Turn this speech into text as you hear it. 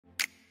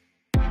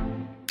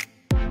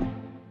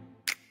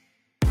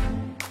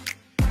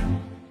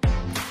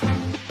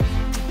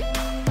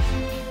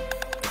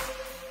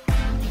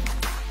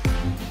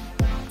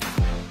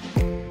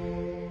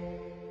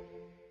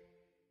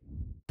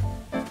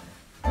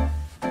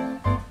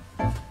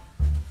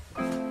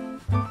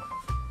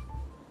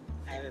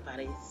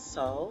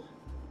So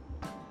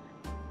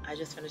I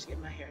just finished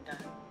getting my hair done,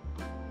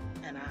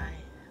 and I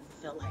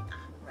feel like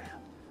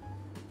crap.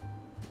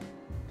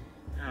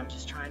 And I'm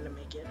just trying to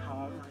make it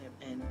home. I am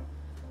in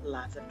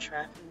lots of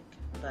traffic,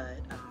 but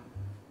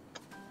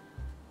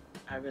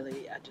I want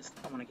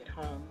to get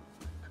home.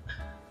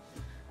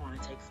 I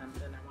want to take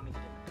something. I want to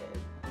get in bed.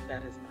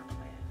 That is my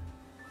plan.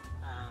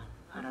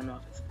 I don't know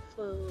if it's the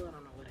flu. I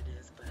don't know what it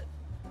is, but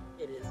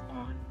it is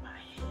on my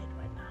head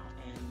right now.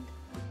 And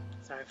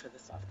sorry for the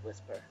soft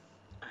whisper.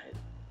 I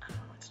don't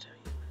know what to tell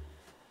you.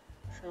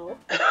 So,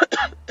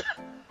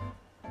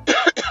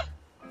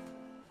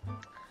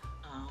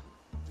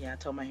 yeah, I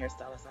told my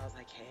hairstylist, I was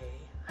like, hey,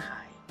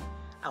 hi.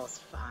 I was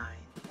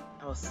fine.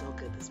 I was so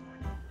good this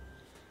morning.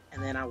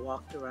 And then I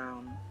walked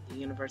around the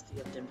University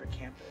of Denver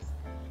campus,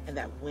 and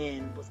that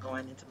wind was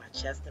going into my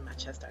chest, and my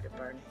chest started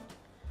burning.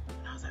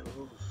 And I was like,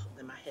 oof.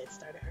 Then my head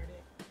started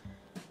hurting.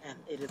 And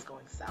it is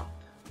going south.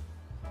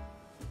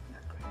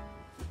 Not great.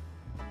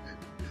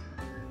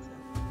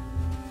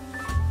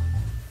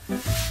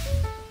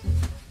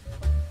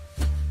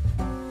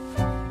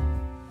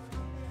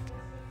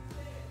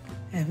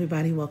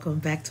 Everybody, welcome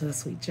back to A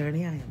Sweet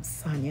Journey. I am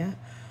Sonia,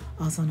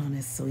 also known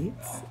as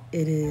Sweets.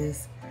 It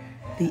is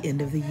the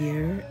end of the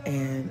year,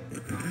 and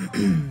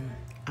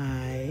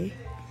I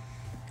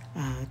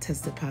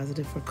tested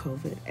positive for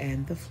COVID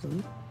and the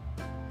flu.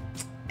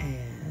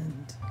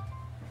 And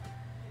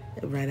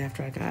right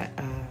after I got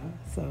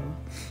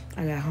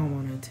home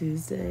on a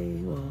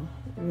Tuesday, well,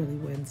 really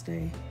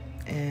Wednesday,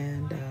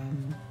 and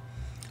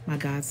my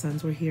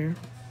godsons were here,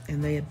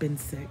 and they had been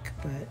sick,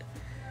 but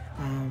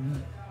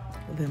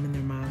them and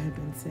their mom had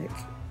been sick,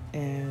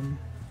 and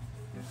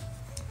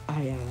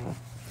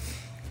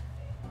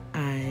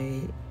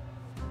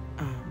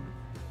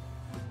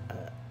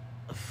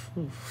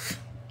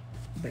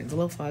it's a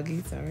little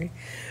foggy, sorry,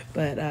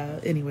 but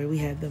anyway, we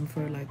had them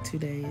for like 2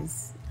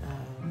 days,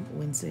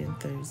 Wednesday and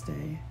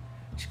Thursday.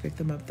 She picked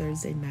them up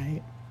Thursday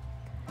night.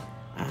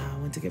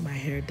 Went to get my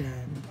hair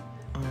done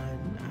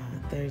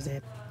on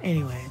Thursday.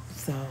 Anyway,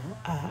 so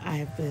I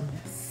have been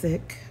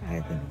sick,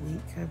 I've been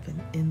weak, I've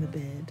been in the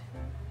bed.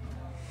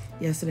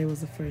 Yesterday was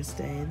the first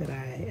day that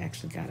I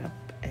actually got up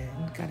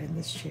and got in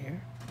this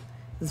chair.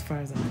 As far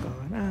as I've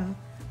gone,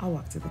 I'll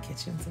walk to the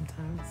kitchen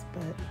sometimes,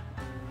 but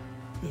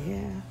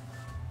yeah,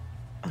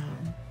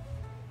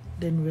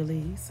 didn't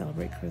really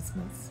celebrate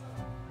Christmas.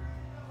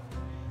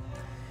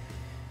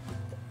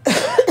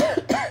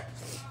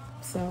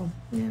 So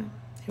yeah,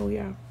 here we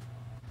are.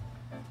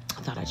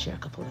 I thought I'd share a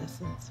couple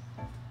lessons.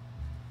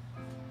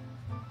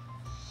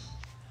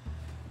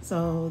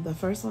 So the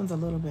first one's a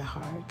little bit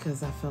hard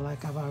because I feel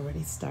like I've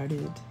already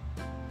started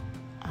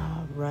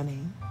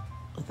running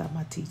without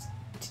my feet.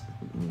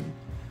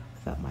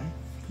 Without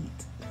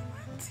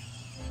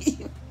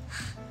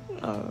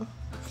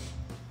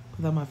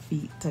my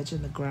feet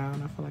touching the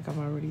ground. I feel like I've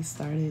already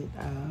started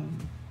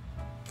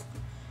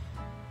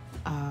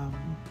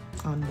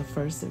on the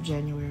 1st of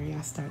January.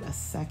 I start a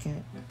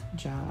second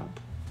job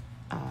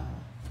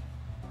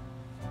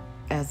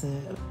as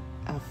a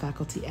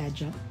faculty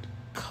adjunct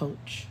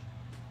coach,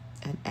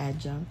 an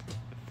adjunct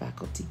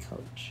faculty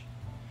coach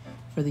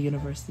for the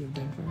University of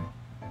Denver.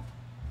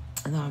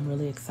 And I'm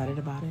really excited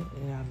about it,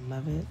 and I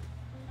love it.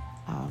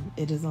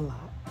 It is a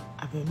lot.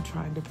 I've been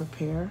trying to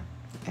prepare,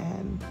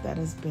 and that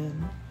has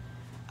been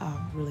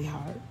really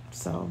hard.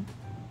 So,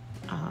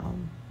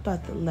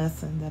 but the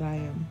lesson that I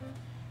am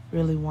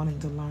really wanting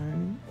to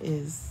learn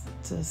is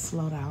to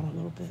slow down a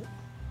little bit.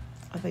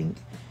 I think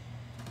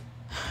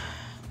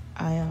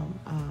I am,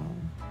 I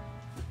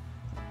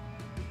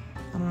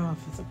don't know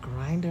if it's a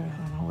grinder, I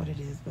don't know what it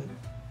is, but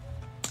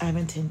I have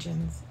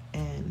intentions,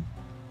 and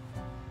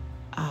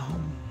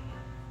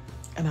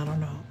I don't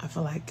know, I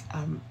feel like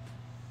I'm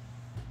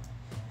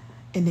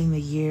ending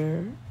the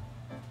year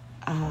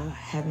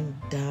having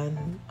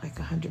done like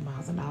 100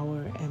 miles an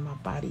hour, and my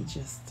body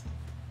just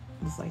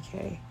was like,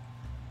 hey,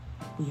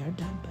 we are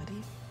done,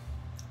 buddy.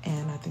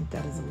 And I think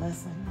that is a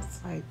lesson.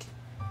 It's like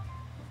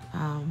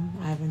I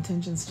have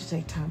intentions to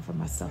take time for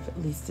myself at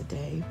least a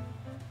day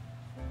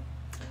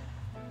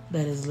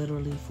that is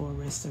literally for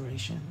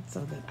restoration,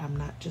 so that I'm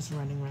not just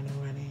running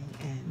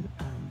and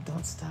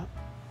don't stop.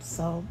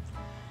 So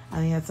I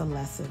think that's a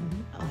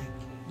lesson. Like,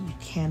 you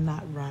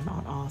cannot run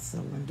on all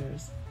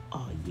cylinders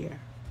all year.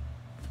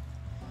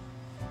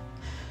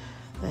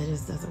 That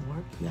just doesn't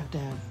work. You have to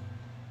have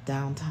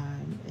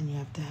downtime, and you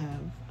have to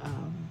have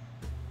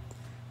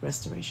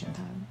restoration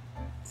time.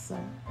 So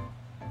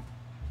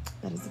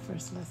that is the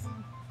first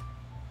lesson.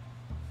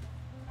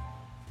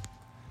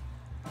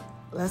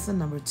 Lesson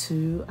number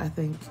 2, I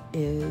think,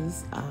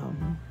 is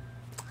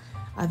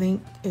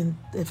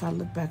if I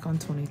look back on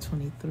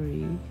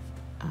 2023,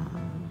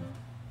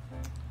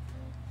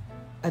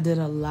 I did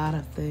a lot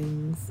of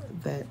things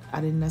that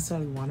I didn't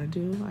necessarily want to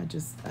do. I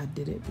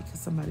did it because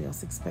somebody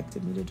else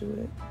expected me to do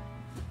it.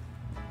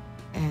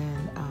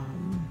 And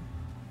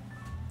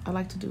I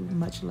like to do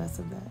much less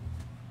of that.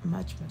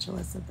 Much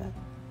less of that.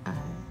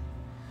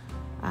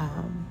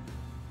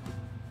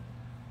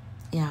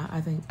 I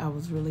think I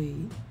was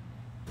really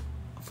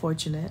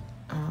fortunate.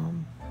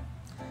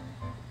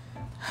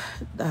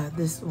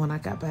 When I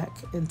got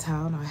back in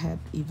town, I had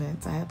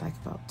events. I had like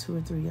about 2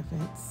 or 3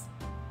 events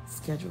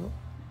scheduled,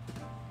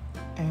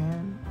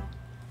 and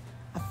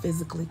I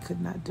physically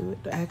could not do it.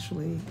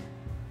 Actually,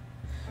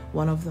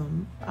 one of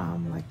them,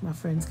 like my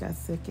friends got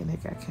sick and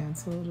it got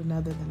canceled.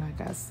 Another, then I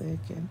got sick,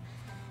 and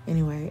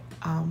anyway,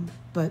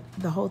 but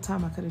the whole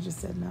time I could have just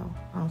said no.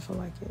 I don't feel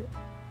like it,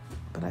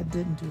 but I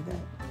didn't do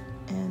that,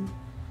 and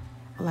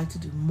I like to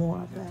do more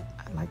of that.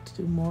 I like to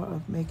do more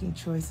of making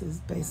choices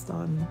based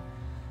on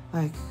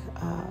like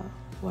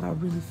what I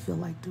really feel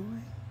like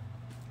doing,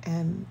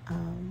 and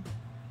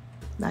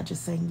not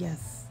just saying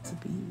yes to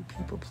be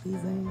people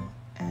pleasing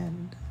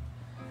and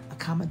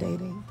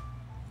accommodating.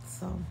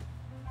 So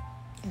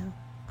yeah,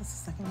 that's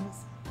the second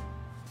lesson.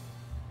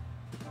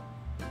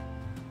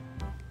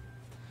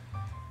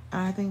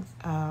 I think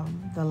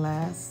the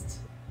last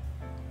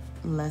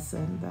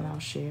lesson that I'll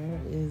share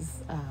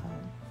is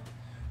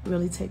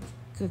really take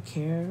good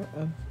care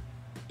of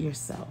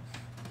yourself.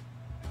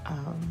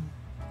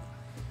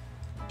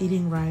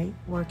 Eating right,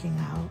 working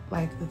out,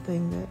 like the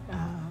thing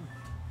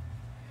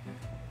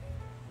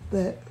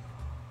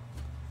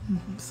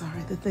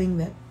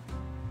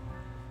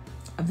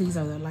these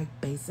are the like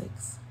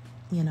basics,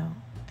 you know.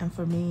 And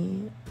for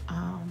me,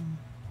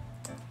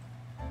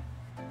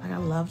 like I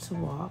love to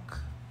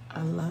walk.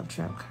 I love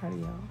trap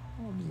cardio.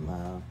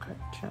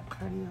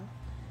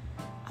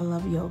 I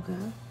love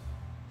yoga.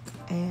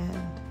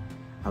 And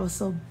I was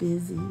so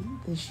busy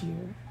this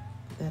year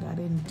that I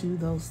didn't do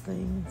those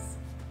things.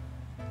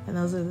 And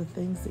those are the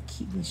things that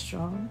keep me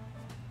strong.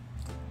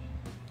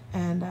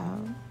 And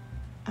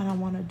I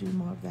want to do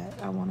more of that.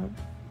 I want to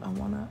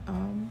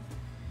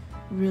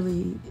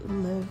really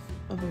live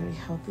a very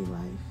healthy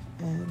life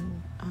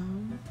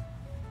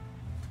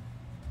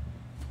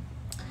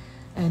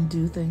and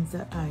do things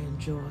that I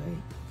enjoy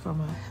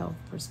from a health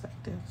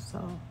perspective. So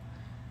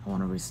I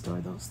want to restore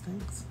those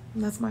things.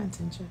 And that's my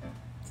intention,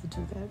 to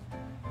do that.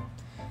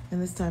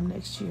 And this time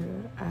next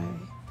year, I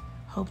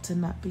hope to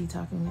not be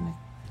talking in a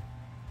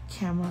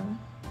camera,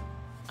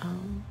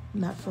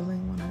 not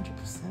feeling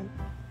 100%.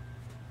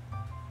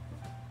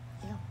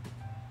 Yeah.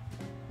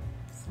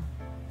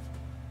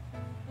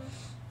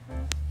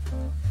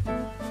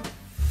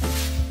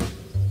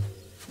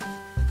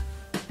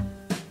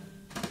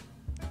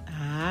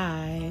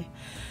 Hi.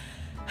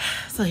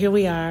 So here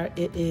we are.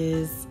 It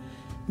is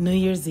New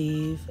Year's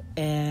Eve,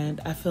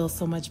 and I feel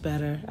so much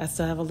better. I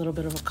still have a little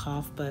bit of a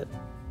cough, but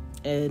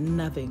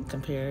nothing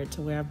compared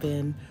to where I've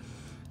been.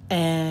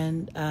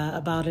 And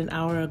about an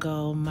hour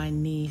ago, my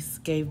niece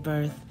gave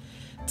birth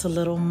to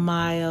little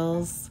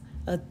Miles,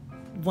 a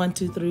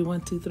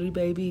 123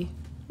 baby.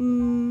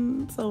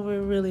 So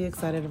we're really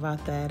excited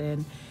about that,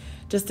 and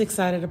just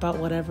excited about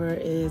whatever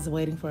is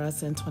waiting for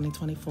us in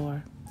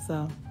 2024.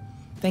 So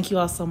thank you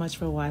all so much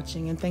for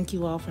watching, and thank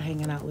you all for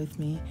hanging out with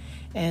me.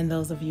 And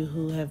those of you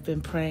who have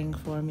been praying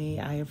for me,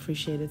 I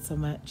appreciate it so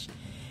much.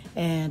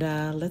 And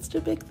let's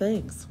do big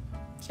things,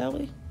 shall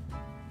we?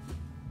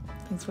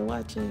 Thanks for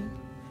watching.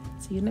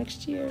 See you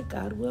next year,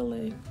 God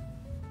willing.